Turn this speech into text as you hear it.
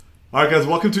All right, guys,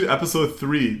 welcome to episode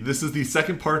 3. This is the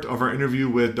second part of our interview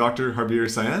with Dr.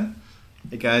 Harbir Sian.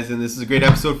 Hey guys, and this is a great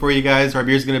episode for you guys.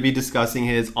 Harbir is going to be discussing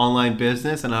his online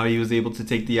business and how he was able to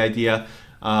take the idea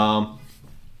off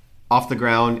the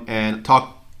ground and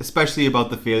talk especially about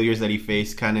the failures that he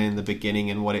faced kind of in the beginning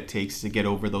and what it takes to get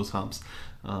over those humps.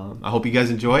 I hope you guys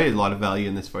enjoy. There's a lot of value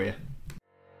in this for you.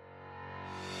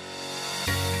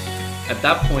 At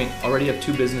that point, already have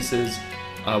 2 businesses,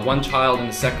 1 child and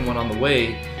the second one on the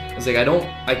way. I was like,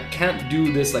 I can't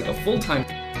do this like a full-time.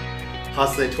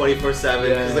 Hustling 24/7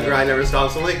 because Yeah. the grind never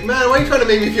stops. I'm like, man, why are you trying to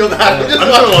make me feel that? Yeah. Just I'm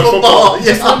watch trying to watch football.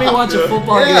 Just let me watch a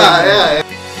football game. Yeah.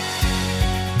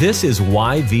 This is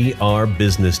YVR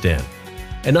Business Den,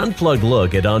 an unplugged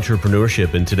look at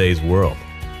entrepreneurship in today's world.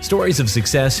 Stories of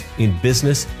success in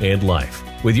business and life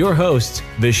with your hosts,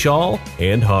 Vishal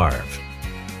and Harv.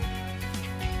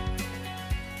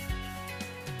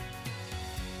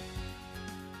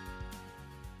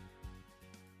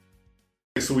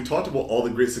 So we talked about all the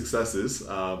great successes,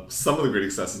 some of the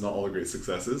great successes, not all the great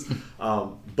successes.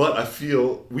 But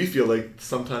we feel like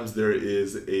sometimes there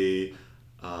is a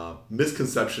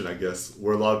misconception, I guess,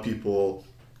 where a lot of people,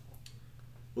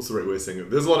 what's the right way of saying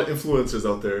it? There's a lot of influencers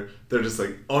out there. They're just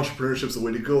like, entrepreneurship's the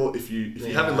way to go. If you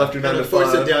haven't left your 9 to 5,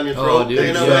 force it down your throat. dude.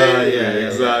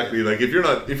 Exactly. Like if you're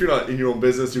not in your own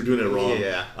business, you're doing it wrong.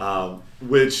 Yeah.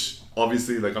 Which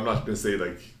obviously, like, I'm not gonna say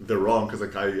like they're wrong because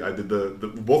like I did the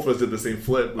both of us did the same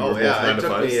flip. We were both 9 It to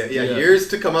took 5s. me years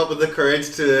to come up with the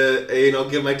courage to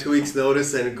give my 2 weeks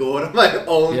notice and go on my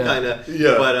own kind of.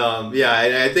 Yeah. But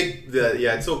I think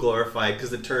it's so glorified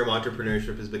because the term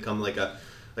entrepreneurship has become like an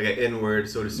N-word,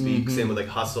 so to speak. Same with like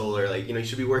hustle or like you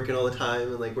should be working all the time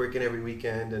and like working every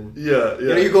weekend and you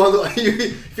go on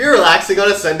if you're relaxing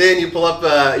on a Sunday and you pull up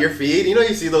your feed,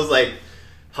 you see those like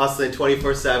hustling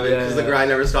 24/7 because the grind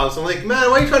never stops. I'm like,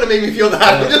 man, why are you trying to make me feel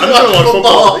that? Just watch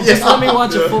football. Just let me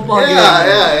watch a football game.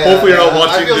 Hopefully you're not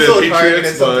watching the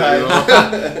Patriots,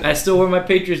 but I still wear my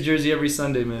Patriots jersey every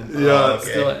Sunday, man. Yeah.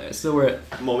 Still wear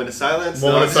it. Moment of silence.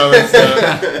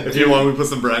 If you want, we put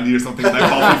some brandy or something in that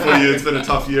coffee for you. It's been a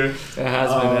tough year. It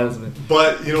has been.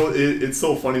 But it's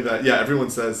so funny that everyone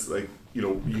says like,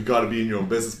 you got to be in your own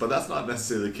business, but that's not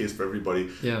necessarily the case for everybody.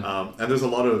 Yeah. And there's a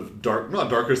lot of not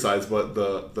darker sides, but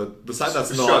the side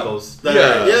that's not struggles.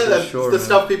 The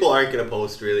stuff people aren't going to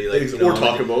post really, or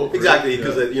talk about. Exactly,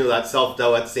 because that self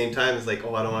doubt at the same time is like,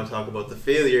 I don't want to talk about the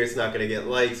failure. It's not going to get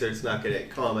likes, or it's not going to get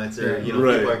comments, or people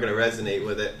aren't going to resonate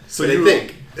with it. So they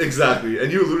think exactly,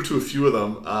 and you alluded to a few of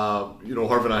them.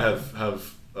 Harv and I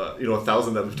have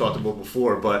 1,000 that we've talked about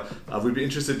before, but we'd be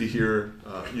interested to hear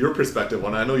your perspective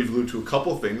on it. I know you've alluded to a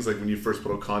couple things, like when you first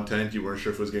put out content, you weren't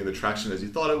sure if it was getting the traction as you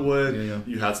thought it would.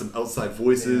 You had some outside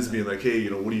voices being like, hey,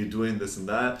 what are you doing, this and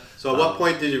that. So at what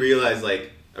point did you realize,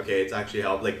 like, okay, it's actually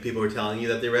helped, like people were telling you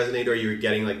that they resonate, or you were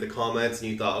getting like the comments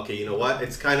and you thought, okay, you know what,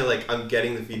 it's kind of like I'm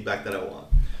getting the feedback that I want?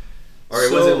 Or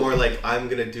was it more like, I'm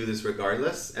going to do this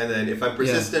regardless, and then if I'm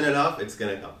persistent enough, it's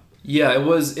going to come? Yeah, it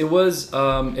was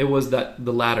that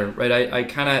the latter, right? I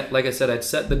kind of, like I said, I'd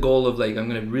set the goal of like, I'm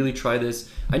going to really try this.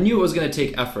 I knew it was going to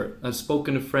take effort. I've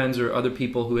spoken to friends or other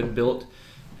people who had built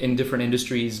in different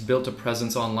industries, built a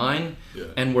presence online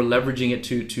and were leveraging it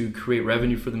to create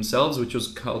revenue for themselves, which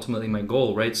was ultimately my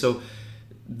goal, right? So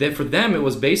for them, it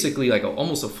was basically like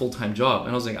almost a full-time job.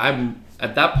 And I was like, I'm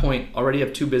at that point already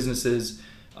have 2 businesses,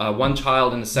 1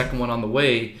 child and the second one on the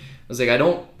way. I was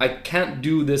like, I can't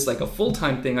do this like a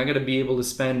full-time thing. I got to be able to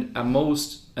spend at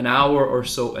most an hour or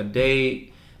so a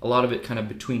day, a lot of it kind of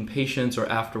between patients or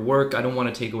after work. I don't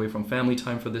want to take away from family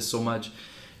time for this so much.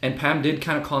 And Pam did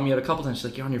kind of call me out a couple times. She's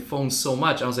like, you're on your phone so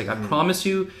much. I was like, I promise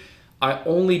you, I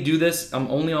only do this. I'm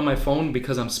only on my phone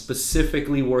because I'm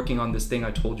specifically working on this thing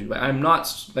I told you. I'm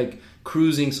not like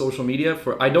cruising social media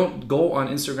I don't go on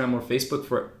Instagram or Facebook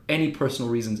for any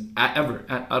personal reasons at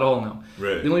all now.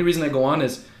 Right. The only reason I go on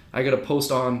is I got to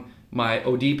post on my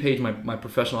OD page, my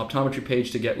professional optometry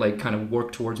page to get like kind of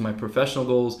work towards my professional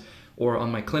goals, or on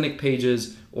my clinic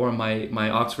pages, or on my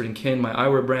Oxford and Kin, my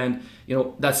eyewear brand.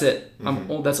 That's it.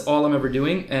 That's all I'm ever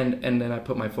doing, and then I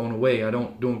put my phone away. I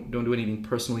don't do anything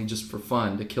personally just for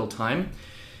fun to kill time.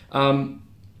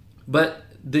 But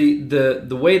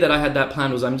the way that I had that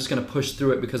plan was I'm just going to push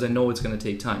through it because I know it's going to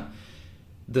take time.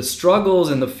 The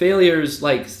struggles and the failures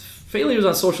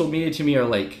on social media to me are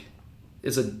like,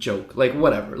 it's a joke, like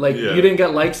whatever, like you didn't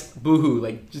get likes, boohoo,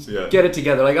 like just get it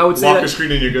together. Like I would say lock that, your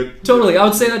screen and you're good. Totally, I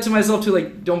would say that to myself too.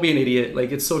 Like, don't be an idiot.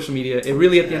 Like, it's social media. It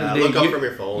really, at the end of the day, look up from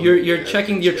your phone. You're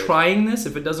checking. You're trying this.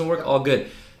 If it doesn't work, all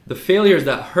good. The failures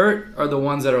that hurt are the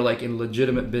ones that are like in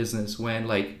legitimate business. When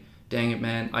like, dang it,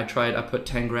 man, I put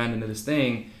 10 grand into this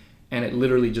thing, and it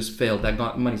literally just failed.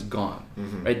 Money's gone,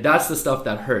 right? That's the stuff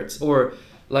that hurts. Or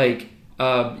like,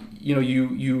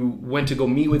 you went to go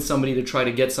meet with somebody to try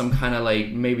to get some kind of like,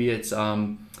 maybe it's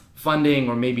funding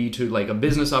or maybe to like a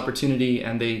business opportunity,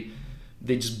 and they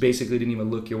just basically didn't even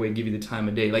look your way, give you the time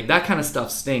of day. Like that kind of stuff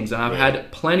stings. And I've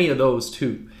had plenty of those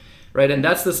too. Right, and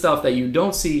that's the stuff that you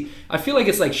don't see. I feel like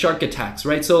it's like shark attacks,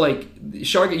 right? So like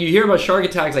you hear about shark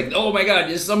attacks, like, oh my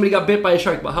God, somebody got bit by a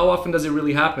shark, but how often does it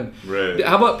really happen? Right.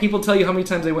 How about people tell you how many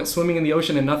times they went swimming in the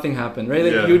ocean and nothing happened, right?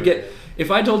 Like you would get,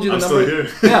 if I told you the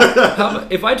number,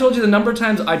 if I told you the number of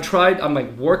times I tried, I'm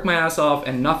like work my ass off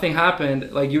and nothing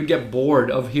happened, like you'd get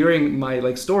bored of hearing my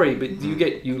like story, but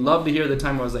you love to hear the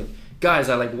time where I was like, guys,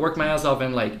 I like worked my ass off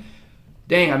and like,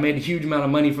 dang, I made a huge amount of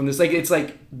money from this. Like, it's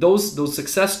like those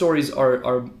success stories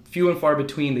are few and far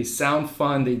between. They sound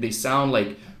fun. They sound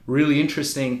like really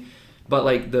interesting. But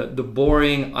like the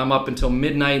boring, I'm up until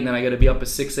midnight and then I got to be up at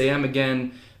 6 a.m.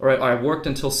 again. Or I worked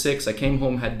until 6. I came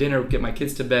home, had dinner, get my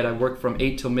kids to bed. I worked from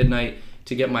 8 till midnight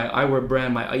to get my eyewear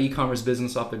brand, my e-commerce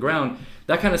business off the ground.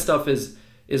 That kind of stuff is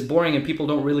boring, and people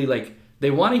don't really like. They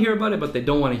want to hear about it, but they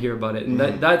don't want to hear about it. And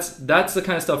that's the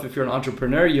kind of stuff, if you're an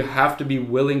entrepreneur, you have to be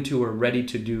willing to or ready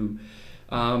to do.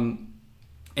 And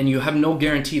you have no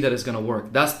guarantee that it's going to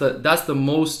work. That's the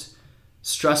most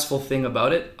stressful thing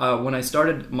about it. When I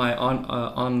started my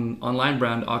online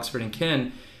brand, Oxford and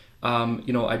Kin,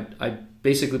 I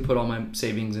basically put all my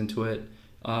savings into it.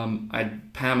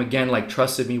 Pam, again, like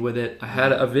trusted me with it. I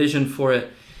had a vision for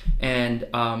it. And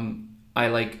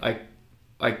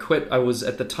I quit.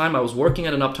 At the time I was working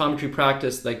at an optometry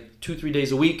practice like 2-3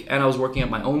 days a week, and I was working at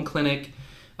my own clinic.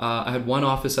 I had one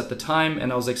office at the time,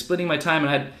 and I was like splitting my time, and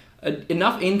I had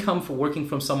enough income for working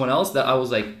from someone else that I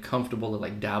was like comfortable to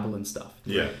like dabble in stuff.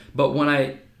 Yeah. But when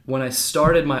I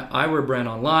started my eyewear brand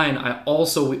online,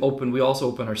 we also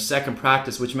opened our second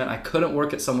practice, which meant I couldn't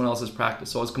work at someone else's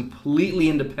practice. So I was completely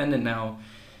independent now,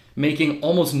 making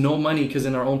almost no money, because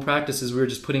in our own practices we were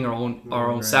just putting our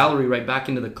own salary right back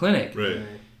into the clinic. Right.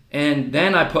 And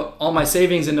then I put all my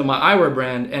savings into my eyewear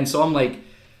brand, and so I'm like,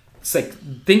 it's like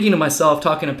thinking to myself,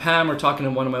 talking to Pam or talking to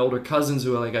one of my older cousins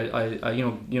who are like, I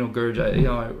Gurj,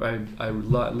 I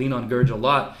lean on Gurj a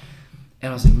lot,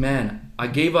 and I was like, man, I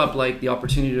gave up like the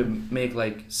opportunity to make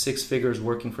like 6 figures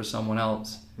working for someone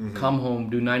else, come home,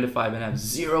 do 9 to 5, and have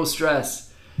zero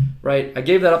stress, right? I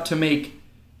gave that up to make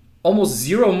almost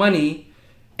zero money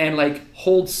and like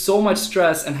hold so much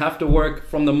stress and have to work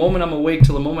from the moment I'm awake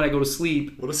till the moment I go to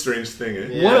sleep. What a strange thing, eh?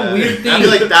 Yeah. What a weird thing. I feel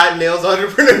like that nails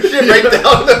entrepreneurship right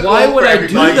down the Why would I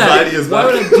do that? Why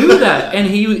would I do that? And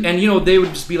they would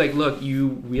just be like, look,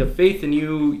 we have faith in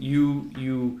you.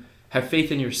 You have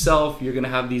faith in yourself. You're going to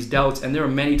have these doubts. And there were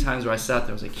many times where I sat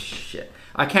there, I was like, shit,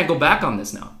 I can't go back on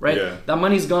this now, right? Yeah. That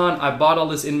money's gone. I bought all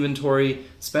this inventory,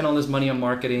 spent all this money on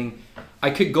marketing. I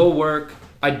could go work.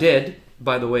 I did,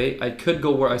 by the way. I could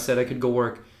go work. I said I could go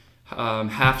work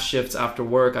half shifts after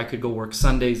work. I could go work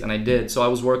Sundays, and I did. So I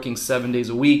was working 7 days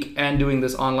a week and doing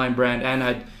this online brand, and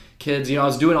I had kids. I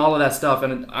was doing all of that stuff.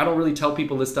 And I don't really tell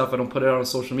people this stuff. I don't put it out on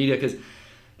social media because,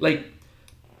 like,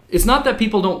 it's not that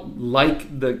people don't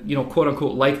like the, quote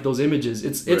unquote, like those images.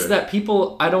 It's right.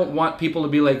 that I don't want people to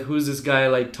be like, who's this guy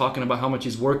like talking about how much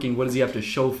he's working? What does he have to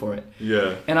show for it?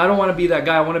 Yeah. And I don't want to be that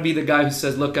guy. I want to be the guy who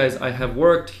says, look, guys, I have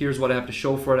worked. Here's what I have to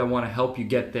show for it. I want to help you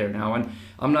get there now. And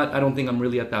I don't think I'm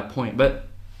really at that point. But,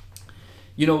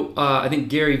 I think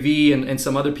Gary Vee and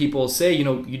some other people say, you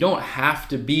don't have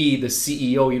to be the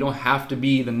CEO. You don't have to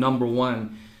be the number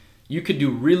one. You could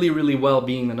do really, really well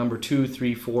being the number 2,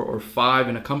 3, 4, or 5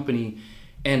 in a company,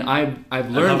 and I've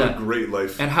learned that. And have a great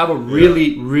life. And have a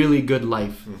really, really good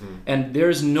life. Mm-hmm. And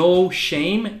there's no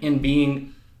shame in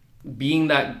being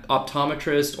that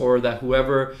optometrist or that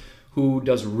whoever who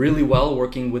does really well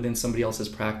working within somebody else's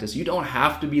practice. You don't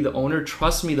have to be the owner.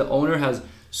 Trust me, the owner has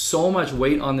so much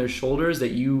weight on their shoulders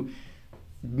that you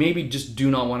maybe just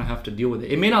do not want to have to deal with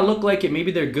it. It may not look like it.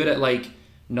 Maybe they're good at like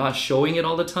not showing it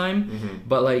all the time,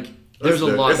 but like. There's a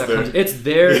lot that comes. It's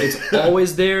there. It's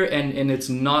always there, and it's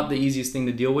not the easiest thing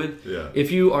to deal with. Yeah. If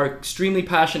you are extremely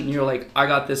passionate and you're like, I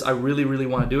got this, I really, really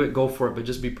want to do it, go for it. But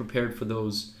just be prepared for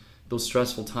those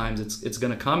stressful times. It's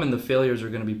going to come, and the failures are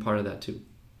going to be part of that too.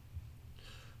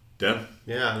 Dan?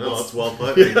 Yeah, no, that's well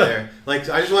put right there. Like,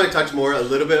 I just want to touch more a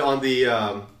little bit on the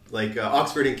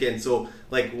Oxford and Kin. So,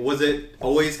 like, was it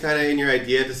always kind of in your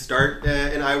idea to start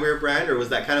an eyewear brand, or was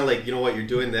that kind of like, you know what, you're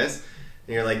doing this?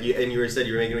 And you're like,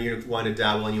 you wanted to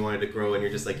dabble and you wanted to grow, and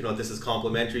you're just like, this is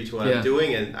complementary to what I'm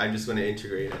doing, and I'm just going to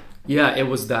integrate it. Yeah, it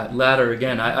was that latter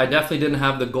again. I definitely didn't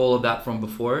have the goal of that from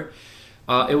before.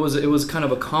 It was kind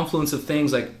of a confluence of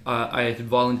things. Like I had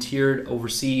volunteered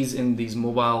overseas in these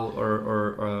mobile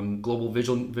or global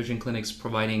vision clinics,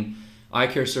 providing eye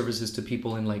care services to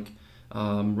people in like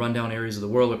rundown areas of the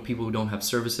world, or people who don't have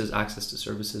access to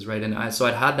services, right? And so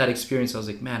I'd had that experience. I was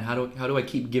like, man, how do I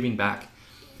keep giving back?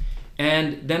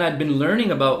 And then I'd been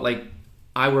learning about like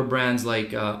eyewear brands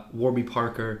like Warby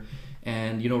Parker,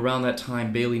 and around that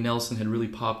time Bailey Nelson had really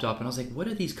popped up, and I was like, what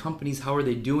are these companies? How are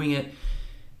they doing it?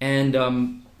 And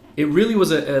it really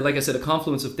was like I said, a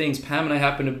confluence of things. Pam and I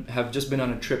happened to have just been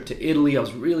on a trip to Italy. I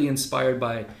was really inspired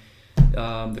by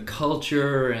the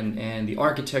culture and the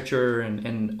architecture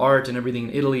and art and everything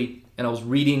in Italy. And I was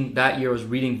reading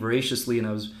voraciously, and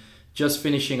I was just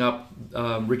finishing up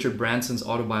Richard Branson's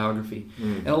autobiography.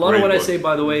 And a lot of what book I say,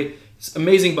 by the way, it's an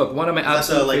amazing book. One of my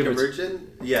absolute favorites. Like a virgin?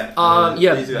 Yeah.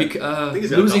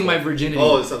 Losing My Virginity.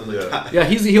 Oh, something like that. Yeah,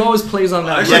 he always plays on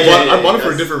that. Actually, I bought it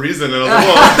for a different reason, and I was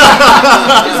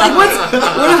like, he's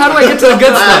like, how do I get to the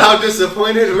good stuff? How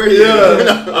disappointed were you?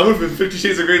 Yeah, I went from 50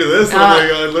 Shades of Grey to this, and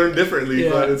I learned differently. Yeah,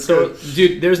 but it's good.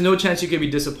 Dude, there's no chance you could be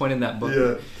disappointed in that book.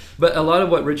 Yeah. But a lot of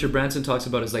what Richard Branson talks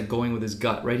about is like going with his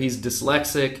gut, right? He's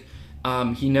dyslexic.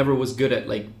 He never was good at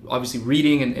like obviously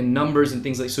reading and numbers and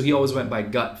things like, so he always went by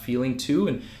gut feeling too.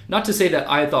 And not to say that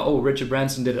I thought, oh, Richard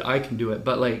Branson did it, I can do it,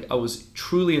 but like I was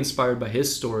truly inspired by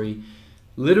his story.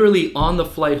 Literally on the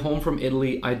flight home from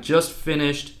Italy, I just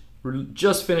finished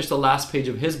the last page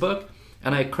of his book,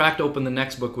 and I cracked open the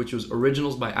next book, which was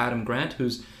Originals by Adam Grant,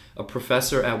 who's a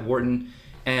professor at Wharton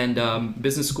and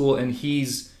business school, and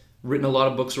he's written a lot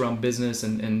of books around business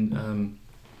and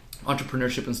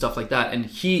entrepreneurship and stuff like that. And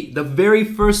the very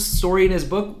first story in his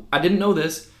book, I didn't know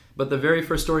this, but the very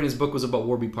first story in his book was about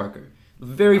Warby Parker. The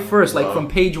very first, like from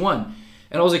page 1.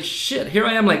 And I was like, shit, here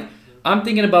I am, like, I'm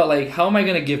thinking about like, how am I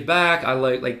going to give back? I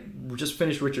like just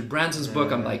finished Richard Branson's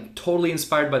book. I'm like totally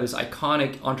inspired by this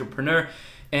iconic entrepreneur.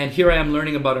 And here I am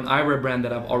learning about an eyewear brand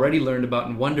that I've already learned about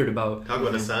and wondered about. Talk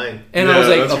about a sign. And I was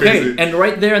like, okay. Crazy. And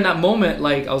right there in that moment,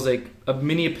 like, I was like, a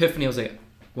mini epiphany. I was like,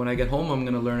 when I get home, I'm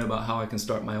going to learn about how I can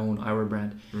start my own eyewear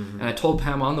brand. And I told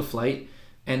Pam on the flight.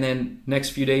 And then next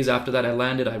few days after that I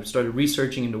landed, I started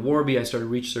researching into Warby. I started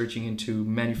researching into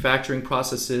manufacturing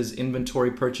processes,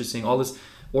 inventory purchasing, all this,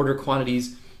 order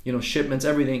quantities, shipments,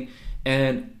 everything.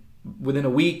 And within a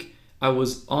week, I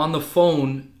was on the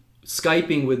phone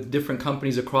Skyping with different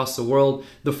companies across the world.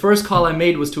 The first call I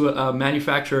made was to a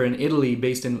manufacturer in Italy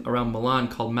based in around Milan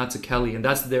called Mazzucchelli,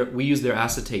 and we use their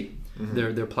acetate,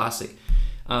 their plastic.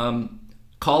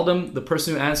 Called them. The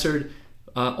person who answered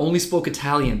only spoke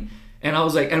Italian, and I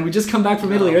was like, and we just come back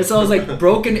from Italy, right? So I was like,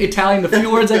 broken Italian, the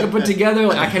few words I could put together,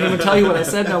 like I can't even tell you what I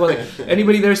said now. Like,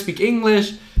 anybody there speak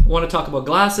English? Want to talk about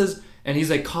glasses? And he's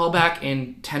like, call back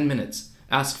in 10 minutes.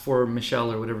 Ask for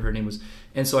Michelle or whatever her name was.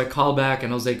 And so I called back,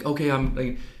 and I was like,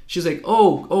 okay, she's like,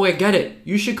 oh, I get it.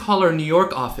 You should call our New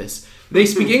York office. They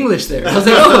speak English there. I was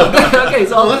like, oh, okay,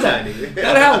 so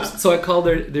that helps. So I called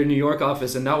their New York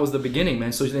office, and that was the beginning,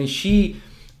 man. So then she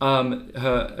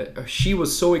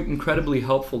was so incredibly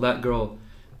helpful, that girl.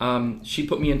 She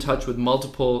put me in touch with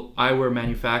multiple eyewear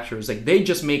manufacturers. Like, they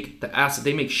just make the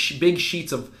acetate. They make big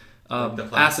sheets of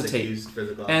acetate, used for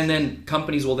the glasses. And then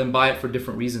companies will then buy it for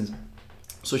different reasons.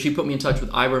 So she put me in touch with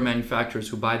eyewear manufacturers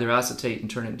who buy their acetate and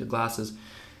turn it into glasses.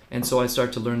 And so I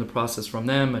started to learn the process from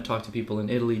them. I talked to people in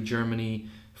Italy, Germany,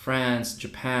 France,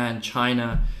 Japan,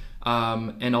 China,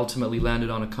 and ultimately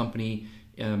landed on a company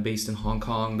based in Hong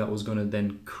Kong that was going to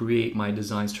then create my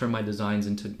designs, turn my designs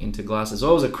into glasses.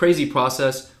 So it was a crazy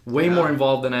process, way more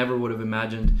involved than I ever would have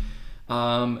imagined.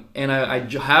 And I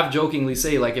have jokingly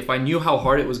say, like, if I knew how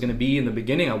hard it was going to be in the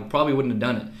beginning, I probably wouldn't have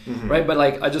done it, right? But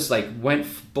like, I just like went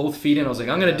both feet in. I was like,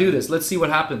 I'm going to do this. Let's see what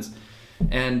happens.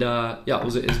 And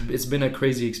it's been a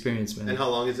crazy experience, man. And how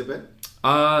long has it been?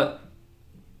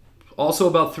 Also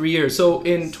about 3 years. So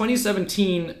in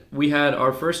 2017, we had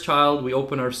our first child. We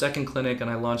opened our second clinic, and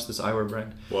I launched this eyewear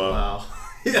brand. Wow.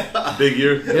 Yeah. Big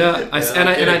year. Yeah.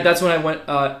 That's when I went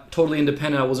totally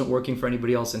independent. I wasn't working for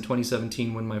anybody else. In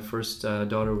 2017, when my first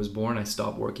daughter was born, I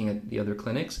stopped working at the other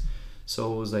clinics.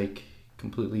 So it was like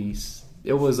completely.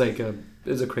 It was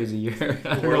a crazy year.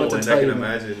 I don't know what to tell you. I can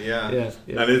imagine. Yeah.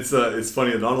 And it's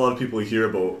funny. Not a lot of people hear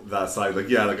about that side.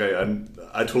 Like,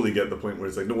 I totally get the point where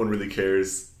it's like no one really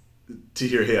cares to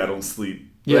hear, hey, I don't sleep.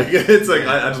 Yeah. Like, it's like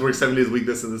I just work 7 days a week,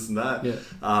 this and this and that.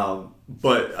 Yeah.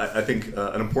 But I think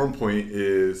an important point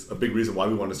is a big reason why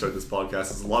we want to start this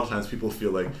podcast is a lot of times people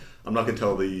feel like I'm not going to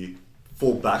tell the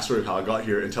full backstory of how I got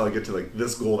here until I get to like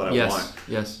this goal that I want.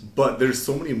 Yes. But there's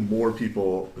so many more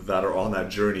people that are on that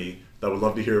journey that would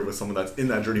love to hear it with someone that's in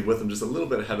that journey with them, just a little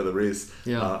bit ahead of the race,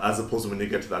 as opposed to when they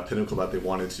get to that pinnacle that they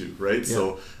wanted to, right?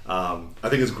 So I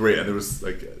think it's great. And there was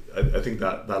like, I think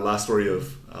that last story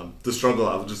of the struggle,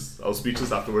 I was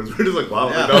speechless afterwards. We're just like, wow,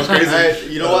 like, that was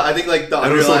crazy. You know what? I think like the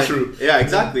underlying, so true. Yeah,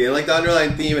 exactly. And like the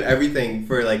underlying theme and everything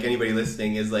for like anybody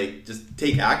listening is like, just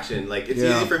take action. Like it's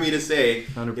easy for me to say,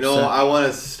 100%. you know, I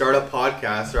want to start a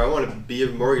podcast, or I want to be a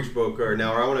mortgage broker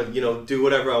now, or I want to, you know, do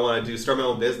whatever I want to do, start my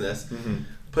own business.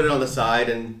 Put it on the side,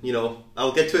 and you know,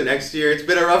 I'll get to it next year. It's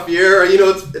been a rough year, or you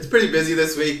know, it's pretty busy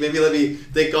this week. Maybe let me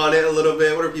think on it a little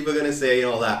bit. What are people gonna say and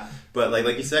all that? But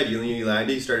like you said, you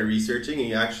landed, you started researching, and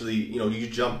you actually, you know, you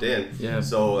jumped in. Yeah.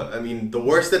 So I mean, the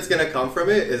worst that's gonna come from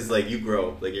it is like you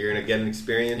grow. Like you're gonna get an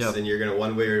experience, and you're gonna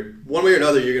one way or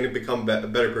another, you're gonna become a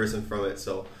better person from it.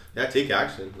 So yeah, take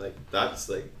action. Like that's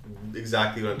like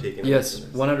exactly what I'm taking. Yes,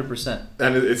 100%.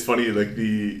 And it's funny, like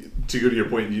to go to your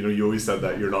point, you know, you always said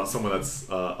that you're not someone that's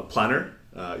a planner.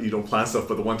 You don't plan stuff,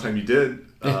 but the one time you did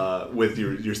with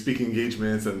your speaking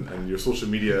engagements and your social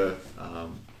media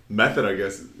method, I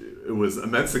guess, it was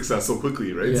immense success so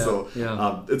quickly, right? It's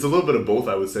a little bit of both,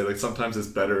 I would say. Like sometimes it's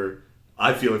better,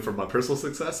 I feel like for my personal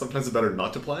success, sometimes it's better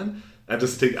not to plan and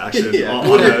just take action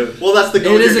on it. Well, that's the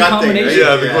go with your gut thing, right?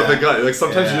 Yeah, go with the gut. Like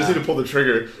sometimes you just need to pull the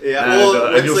trigger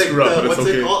and you'll like screw up, but it's okay. What's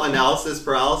it called? Analysis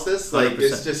paralysis? Like 100%.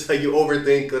 it's just like you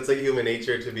overthink. That's like human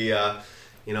nature to be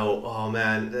you know, oh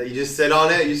man, you just sit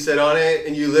on it,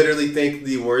 and you literally think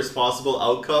the worst possible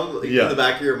outcome in the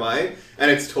back of your mind, and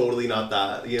it's totally not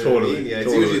that. You know what I mean? Yeah,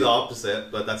 it's usually the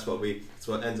opposite, but that's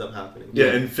what ends up happening.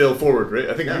 Yeah, and fail forward, right?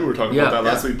 I think you were talking about that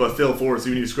last week, but fail forward, so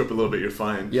even if you screw up a little bit, you're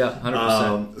fine. Yeah,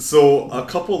 100%. So a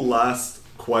couple last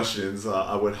questions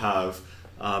I would have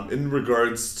in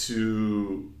regards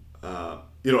to...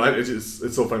 you know,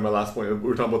 it's so funny. My last point, we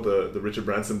were talking about the Richard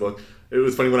Branson book. It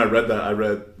was funny when I read that. I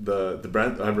read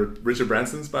I read Richard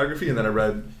Branson's biography, and then I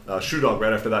read Shoe Dog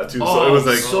right after that too. So it was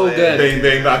like so good. Bang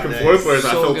bang back and forth. Whereas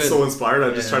I felt good. so inspired.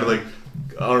 I just tried to like,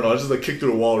 I don't know, I just like kick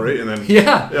through the wall, right? And then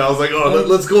I was like, oh,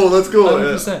 let's go.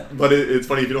 100%. But it's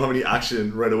funny, if you don't have any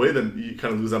action right away, then you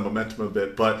kind of lose that momentum a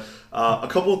bit. But a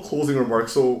couple of closing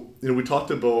remarks. So you know, we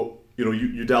talked about, you know,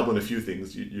 you dabble in a few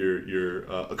things. You're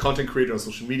a content creator on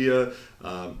social media.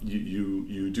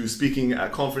 You do speaking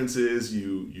at conferences.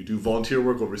 You do volunteer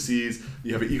work overseas.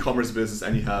 You have an e-commerce business,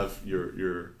 and you have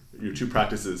your two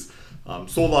practices.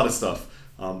 So a lot of stuff.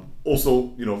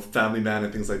 Also, you know, family man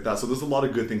and things like that. So there's a lot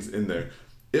of good things in there.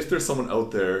 If there's someone out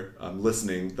there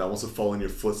listening that wants to follow in your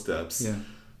footsteps,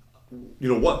 you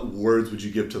know, what words would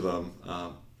you give to them?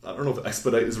 I don't know if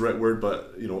expedite is the right word,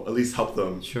 but you know, at least help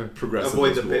them progress.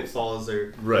 Avoid the pitfalls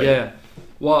or right. Yeah.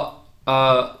 Well,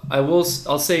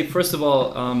 I'll say first of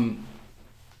all,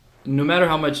 no matter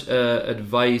how much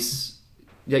advice,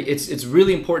 it's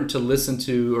really important to listen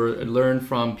to or learn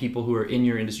from people who are in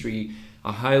your industry.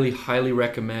 I highly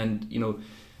recommend, you know,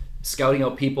 scouting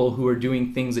out people who are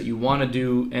doing things that you want to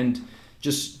do, and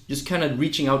just kind of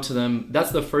reaching out to them. That's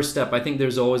the first step. I think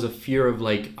there's always a fear of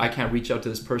like, I can't reach out to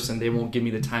this person, they won't give me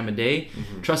the time of day.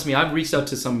 Trust me, I've reached out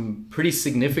to some pretty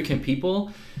significant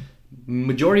people.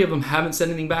 Majority of them haven't said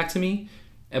anything back to me,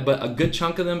 but a good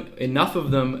chunk of them, enough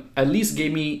of them, at least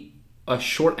gave me a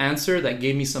short answer that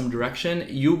gave me some direction.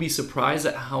 You'll be surprised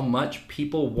at how much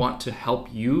people want to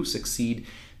help you succeed,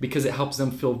 because it helps them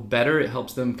feel better. It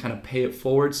helps them kind of pay it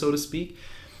forward, so to speak.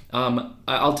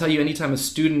 I'll tell you, anytime a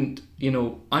student, you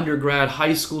know, undergrad,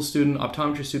 high school student,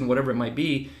 optometry student, whatever it might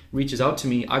be, reaches out to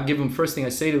me, I'll give them, first thing I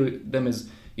say to them is,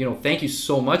 you know, thank you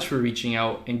so much for reaching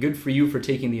out, and good for you for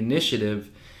taking the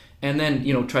initiative. And then,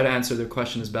 you know, try to answer their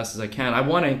question as best as I can. I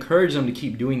want to encourage them to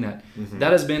keep doing that.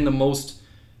 That has been the most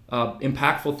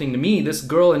impactful thing to me. This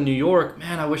girl in New York,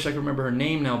 man, I wish I could remember her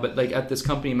name now, but like at this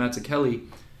company, Mazzucchelli,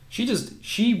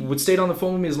 she would stay on the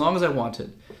phone with me as long as I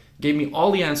wanted. Gave me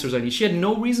all the answers I need. She had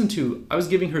no reason to. I was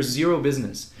giving her zero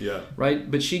business. Yeah. Right?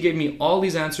 But she gave me all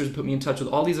these answers, put me in touch with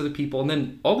all these other people, and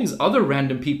then all these other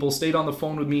random people stayed on the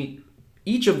phone with me,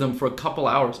 each of them for a couple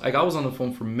hours. Like I was on the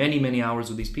phone for many hours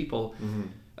with these people.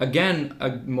 Again,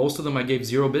 most of them I gave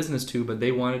zero business to, but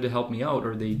they wanted to help me out,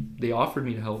 or they offered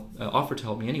to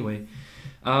help me anyway.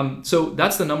 So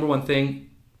that's the number one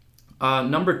thing.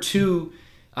 Number two,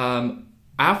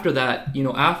 after that, you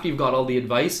know, after you've got all the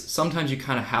advice, sometimes you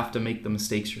kind of have to make the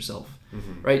mistakes yourself,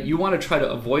 right? You want to try to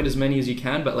avoid as many as you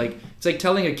can, but like, it's like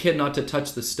telling a kid not to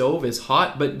touch the stove is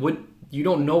hot, but you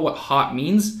don't know what hot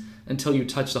means until you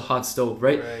touch the hot stove,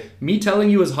 right? Me telling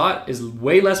you is hot is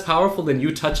way less powerful than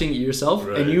you touching it yourself,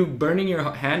 and you burning your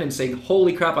hand and saying,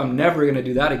 holy crap, I'm never going to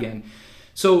do that again.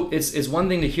 So it's one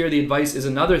thing to hear the advice, is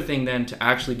another thing then to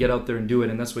actually get out there and do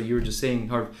it. And that's what you were just saying,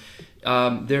 Harv.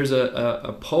 There's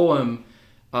a poem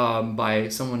by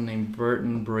someone named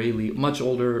Burton Braley, much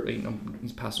older.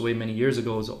 He's passed away many years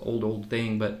ago. It's an old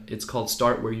thing, but it's called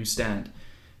Start Where You Stand,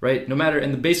 right? No matter,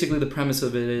 and basically the premise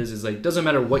of it is like, doesn't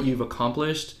matter what you've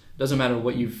accomplished, doesn't matter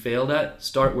what you've failed at,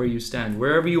 start where you stand.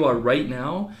 Wherever you are right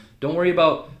now, don't worry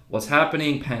about what's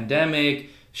happening, pandemic,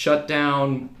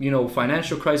 shutdown,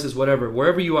 financial crisis, whatever.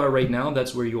 Wherever you are right now,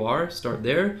 that's where you are. Start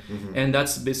there. And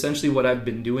that's essentially what I've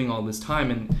been doing all this time.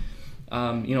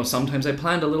 And sometimes I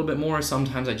planned a little bit more,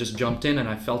 sometimes I just jumped in and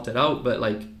I felt it out. But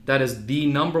like, that is the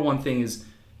number one thing, is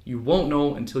you won't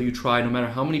know until you try. No matter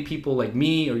how many people like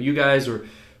me or you guys or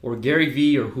Gary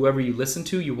Vee or whoever you listen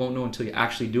to, you won't know until you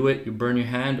actually do it. You burn your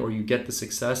hand, or you get the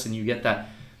success and you get that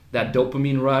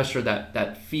dopamine rush, or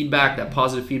that feedback, that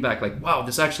positive feedback, like, wow,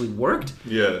 this actually worked.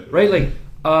 Yeah. Right? Like,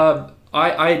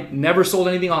 I never sold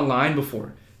anything online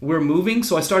before. We're moving,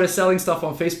 so I started selling stuff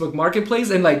on Facebook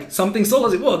Marketplace, and like something sold. I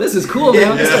was like, whoa, this is cool,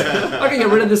 man. I can get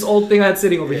rid of this old thing I had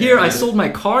sitting over here. I sold my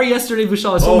car yesterday,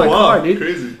 Vishal. I sold my car, dude.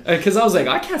 Crazy. Because I was like,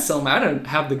 I can't sell I don't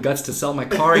have the guts to sell my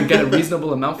car and get a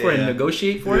reasonable amount for it and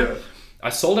negotiate for it. I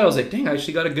sold it. I was like, dang, I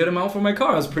actually got a good amount for my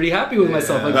car. I was pretty happy with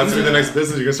myself. Like, that's the next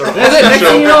business you're gonna start. Next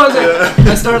thing you know,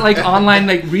 I started like online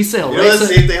resale. You know, the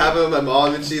same thing happened with my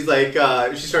mom, and she's like,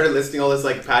 she started listing all this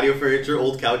like patio furniture,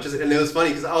 old couches, and it was funny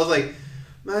because I was like,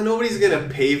 man, nobody's gonna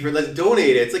pay for it. Let's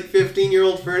donate it. It's like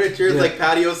 15-year-old furniture, like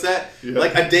patio set.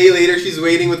 Like a day later, she's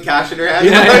waiting with cash in her hand.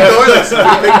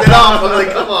 Somebody picked it up. I'm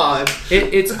like, come on.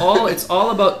 It's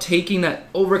all about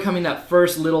overcoming that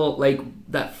first little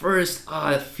that first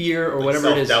fear or whatever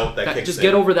it is. Just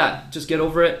get over that. Just get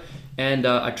over it. And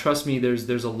trust me,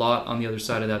 there's a lot on the other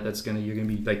side of that you're gonna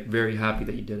be like very happy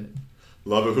that you did it.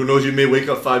 Love it. Who knows? You may wake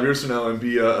up 5 years from now and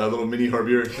be a little mini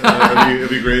Harbir. It'd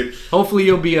be great. Hopefully,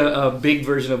 you'll be a big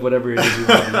version of whatever it is you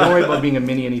want. Don't worry about being a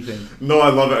mini anything. No, I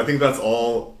love it. I think that's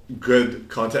all good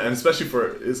content, and especially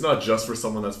it's not just for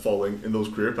someone that's falling in those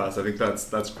career paths. I think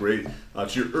that's great.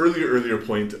 To your earlier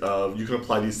point of, you can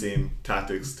apply these same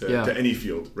tactics to any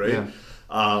field, right?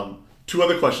 Yeah. Two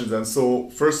other questions then. So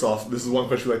first off, this is one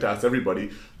question we like to ask everybody.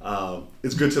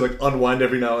 It's good to like unwind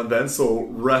every now and then. So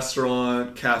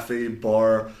restaurant, cafe,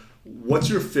 bar, what's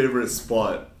your favorite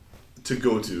spot to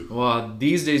go to? Well,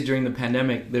 these days during the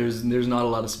pandemic, there's not a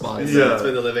lot of spots. Yeah, it's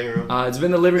been the living room. It's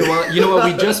been the living room. Well, you know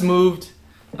what? We just moved.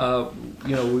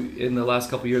 In the last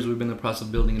couple of years, we've been in the process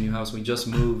of building a new house. We just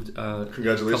moved.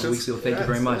 Congratulations! A couple weeks ago. Thank you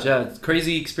very much. Yeah, it's a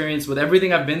crazy experience with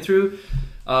everything I've been through.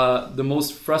 The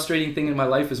most frustrating thing in my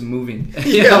life is moving. I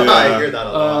hear that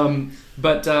a lot.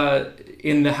 But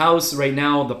in the house right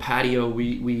now, the patio,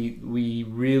 we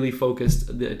really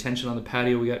focused the attention on the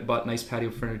patio. We bought nice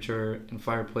patio furniture and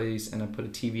fireplace, and I put a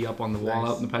TV up on the wall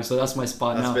out in the patio. So that's my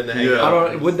spot now. Been the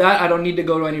hangout. I don't need to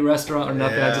go to any restaurant or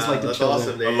nothing. I just like to chill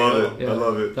awesome. there. I love it. I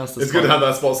love it. It's good to have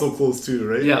that spot so close too,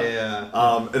 right? Yeah.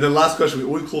 And then last question, we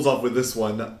always close off with this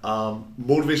one.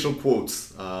 Motivational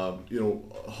quotes.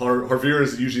 Harbir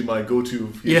is usually my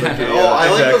go-to. I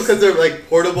like them because they're like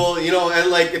portable, and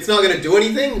like it's not gonna do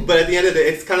anything, but at the end of the day,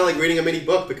 it's kind of like reading a mini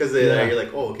book because you're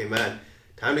like, oh, okay, man,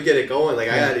 time to get it going. Like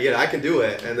I can do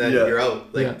it, and then you're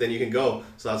out. Then you can go.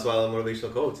 So that's why I love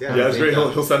motivational quotes. Yeah, it's great.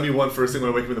 He'll send me one first thing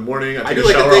when I wake up in the morning. I do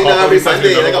like a thing every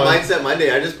Monday, like a mindset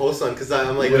Monday. I just post one because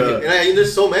I'm like, and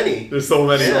there's so many. There's so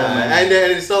many. And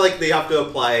it's not like they have to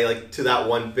apply like to that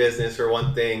one business or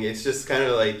one thing. It's just kind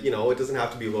of like it doesn't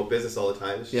have to be about business all the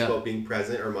time. It's just about being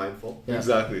present or mindful. Yeah.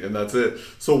 Exactly, and that's it.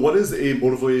 So, what is a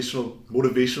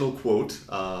motivational quote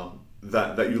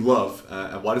that you love,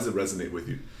 and why does it resonate with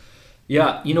you?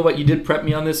 Yeah, you know what? You did prep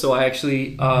me on this, so I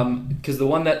actually, because the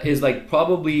one that is like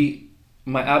probably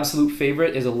my absolute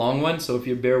favorite is a long one. So if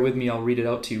you bear with me, I'll read it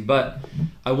out to you. But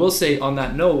I will say on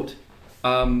that note,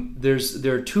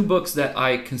 there are two books that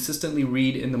I consistently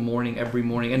read in the morning, every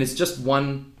morning, and it's just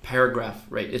one paragraph,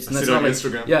 right? It's not like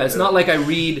Instagram. Yeah, it's not like I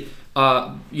read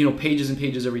pages and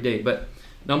pages every day. But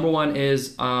number one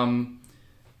is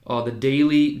the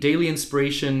daily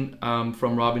inspiration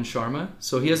from Robin Sharma.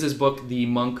 So he has this book, The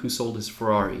Monk Who Sold His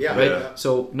Ferrari.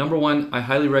 So number one, I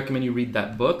highly recommend you read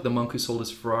that book, The Monk Who Sold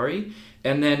His Ferrari.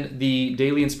 And then the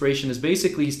daily inspiration is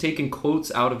basically he's taken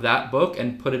quotes out of that book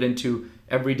and put it into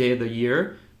every day of the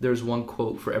year. There's one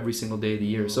quote for every single day of the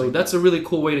year. So that's a really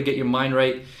cool way to get your mind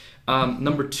right.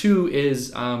 Number two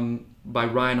is by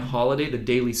Ryan Holiday, The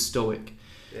Daily Stoic.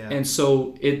 Yeah. And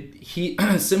so he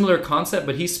similar concept,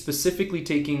 but he's specifically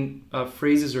taking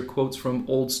phrases or quotes from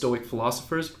old Stoic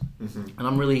philosophers. Mm-hmm. And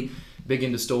I'm really big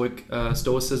into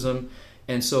Stoicism.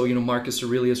 And so, Marcus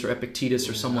Aurelius or Epictetus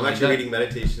or someone like that. I'm actually reading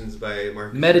Meditations by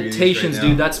Marcus Meditations, right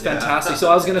dude, that's fantastic.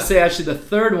 So I was going to say, actually, the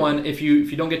third one, if you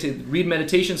don't get to read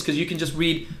Meditations, because you can just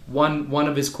read one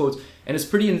of his quotes. And it's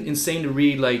pretty insane to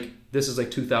read, like, this is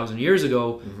like 2,000 years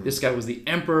ago. This guy was the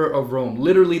emperor of Rome,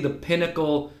 literally the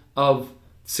pinnacle of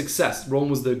success. Rome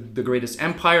was the greatest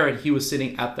empire, and he was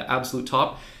sitting at the absolute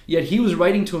top. Yet he was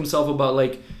writing to himself about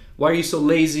like, why are you so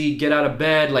lazy? Get out of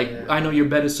bed. Like, I know your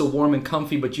bed is so warm and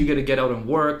comfy, but you got to get out and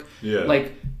work.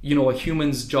 Like, you know, a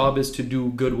human's job is to do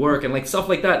good work, and like stuff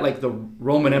like that. Like the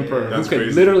Roman emperor who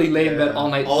could literally lay in bed all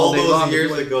night, all day long. All those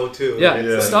years ago too.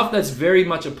 Stuff that's very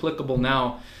much applicable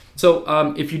now. So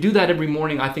if you do that every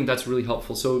morning, I think that's really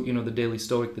helpful. So, you know, the Daily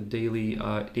Stoic, the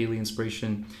daily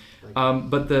inspiration.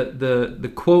 But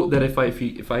the quote that if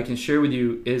I can share with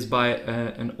you is by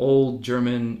an old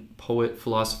German poet,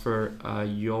 philosopher,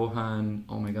 Johann,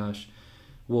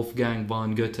 Wolfgang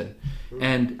von Goethe.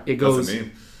 And it goes... That's a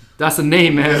name. That's a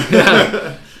name,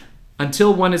 man.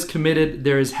 Until one is committed,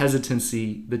 there is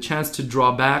hesitancy, the chance to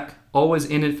draw back, always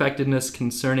ineffectiveness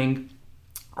concerning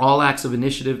all acts of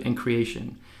initiative and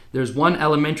creation. There's one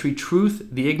elementary truth,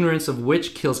 the ignorance of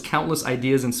which kills countless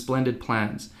ideas and splendid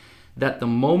plans. That the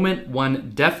moment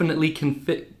one definitely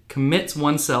commits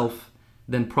oneself,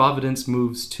 then providence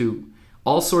moves too.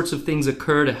 All sorts of things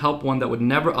occur to help one that would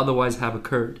never otherwise have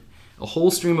occurred. A whole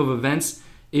stream of events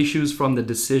issues from the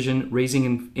decision,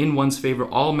 raising in one's favor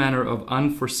all manner of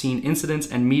unforeseen incidents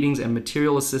and meetings and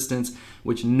material assistance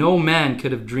which no man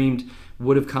could have dreamed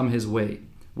would have come his way.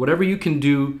 Whatever you can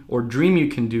do or dream you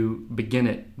can do, begin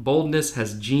it. Boldness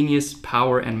has genius,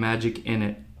 power, and magic in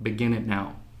it. Begin it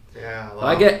now. Yeah,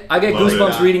 I get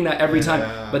goosebumps reading that every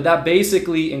time. But that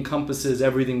basically encompasses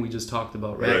everything we just talked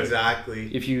about, right? Exactly.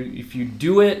 If you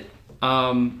do it,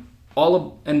 and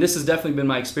this has definitely been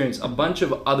my experience, a bunch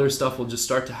of other stuff will just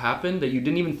start to happen that you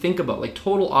didn't even think about, like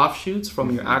total offshoots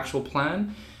from your actual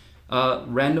plan.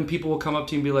 Random people will come up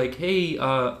to you and be like, hey,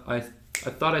 I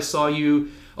thought I saw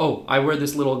you. Oh, I wear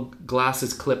this little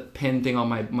glasses clip pin thing on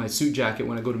my suit jacket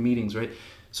when I go to meetings, right?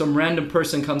 Some random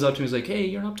person comes up to me and is like, hey,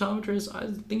 you're an optometrist. I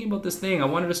was thinking about this thing. I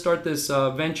wanted to start this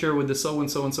venture with this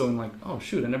so-and-so and so. And like, oh,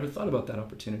 shoot, I never thought about that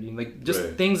opportunity. And like just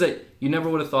things that you never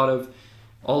would have thought of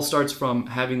all starts from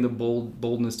having the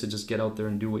boldness to just get out there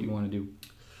and do what you want to do.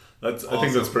 I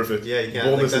think that's perfect. Yeah, you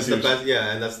can. Like, that's the best.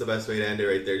 Yeah, and that's the best way to end it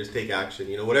right there. Just take action.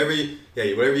 You know, whatever you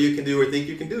can do or think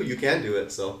you can do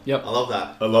it. So I love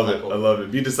that. I love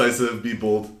it. Be decisive, be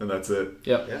bold, and that's it.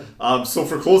 Yeah. So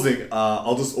for closing,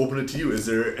 I'll just open it to you. Is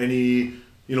there any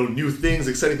new things,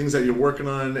 exciting things that you're working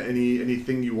on?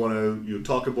 Anything you want to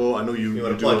talk about? I know you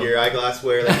want to plug your eyeglass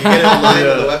wear. Like you get it online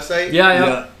on the website.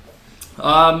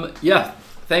 Yeah.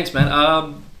 Thanks,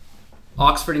 man.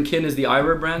 Oxford & Kin is the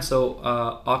eyewear brand, so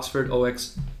Oxford,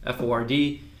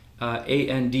 OXFORD,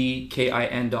 ANDKIN.com,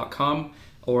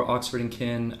 or Oxford &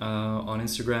 Kin on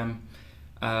Instagram.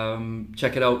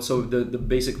 Check it out. So the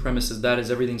basic premise is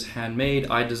everything's handmade.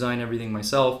 I design everything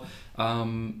myself.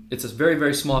 It's a very,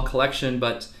 very small collection,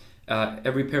 but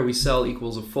every pair we sell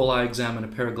equals a full eye exam and a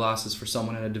pair of glasses for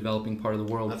someone in a developing part of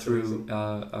the world. That's through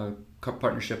a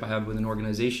partnership I have with an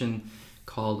organization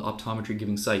called Optometry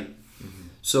Giving Sight.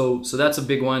 So that's a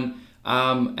big one.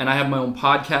 And I have my own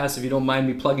podcast, if you don't mind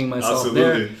me plugging myself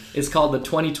there. It's called the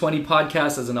 2020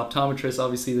 Podcast. As an optometrist,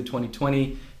 obviously the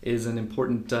 2020 is an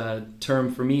important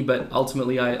term for me, but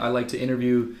ultimately I like to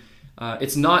interview.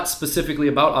 It's not specifically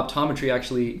about optometry,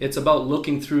 actually. It's about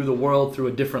looking through the world through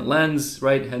a different lens,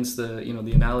 right? Hence the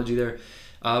analogy there.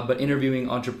 But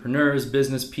interviewing entrepreneurs,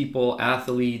 business people,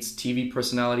 athletes, TV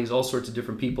personalities, all sorts of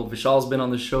different people. Vishal's been on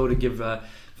the show to give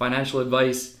financial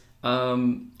advice.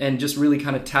 And just really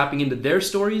kind of tapping into their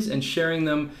stories and sharing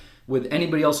them with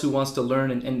anybody else who wants to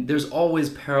learn. And there's always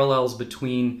parallels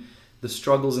between the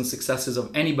struggles and successes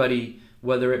of anybody,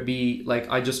 whether it be like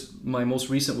my most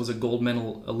recent was a gold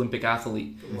medal Olympic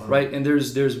athlete, right? And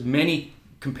there's many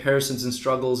comparisons and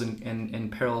struggles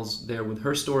and parallels there with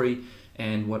her story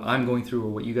and what I'm going through or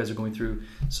what you guys are going through.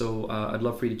 So I'd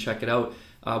love for you to check it out.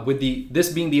 With this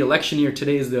being the election year,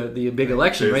 today is the big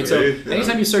election, right? So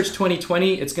anytime you search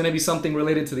 2020, it's going to be something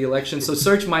related to the election. So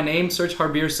search my name, search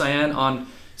Harbir Sian on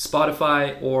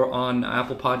Spotify or on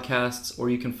Apple Podcasts,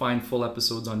 or you can find full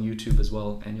episodes on YouTube as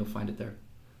well, and you'll find it there.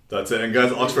 That's it. And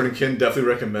guys, Oxford & Kin,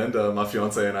 definitely recommend. My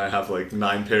fiance and I have like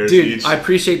 9 pairs each. Dude, I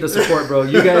appreciate the support, bro.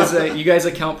 You guys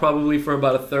account probably for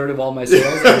about a third of all my sales.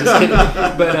 I'm just kidding.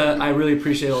 But I really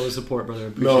appreciate all the support,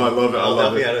 brother. I love it. I'll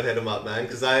definitely hit him up, man,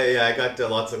 because I got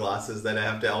lots of glasses that I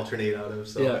have to alternate out of.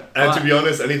 So. Yeah. And to be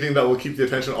honest, anything that will keep the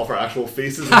attention off our actual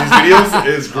faces in these videos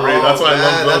is great. That's why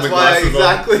I love the glasses.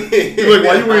 Exactly. You're like,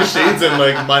 why are you wearing shades in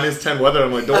like -10 weather?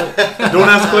 I'm like, don't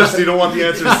ask questions you don't want the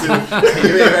answers to.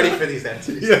 You ain't ready for these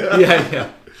answers.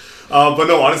 Yeah. But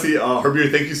no, honestly,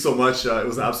 Harbir, thank you so much. It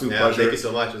was an absolute pleasure. Thank you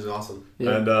so much. It was awesome.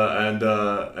 Yeah.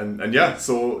 And yeah,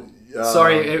 so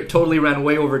Sorry, it totally ran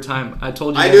way over time. I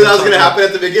told you. I knew that was going to happen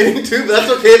at the beginning too, but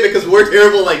that's okay because we're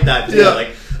terrible like that too. Yeah.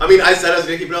 Like, I mean, I said I was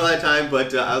going to keep it all that time,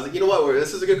 but I was like, you know what?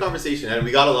 This is a good conversation, and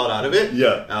we got a lot out of it.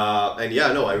 Yeah. And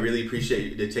yeah, no, I really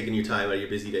appreciate you taking your time out of your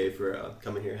busy day for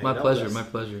coming here. My pleasure. My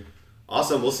pleasure.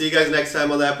 Awesome. We'll see you guys next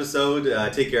time on the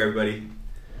episode. Take care, everybody.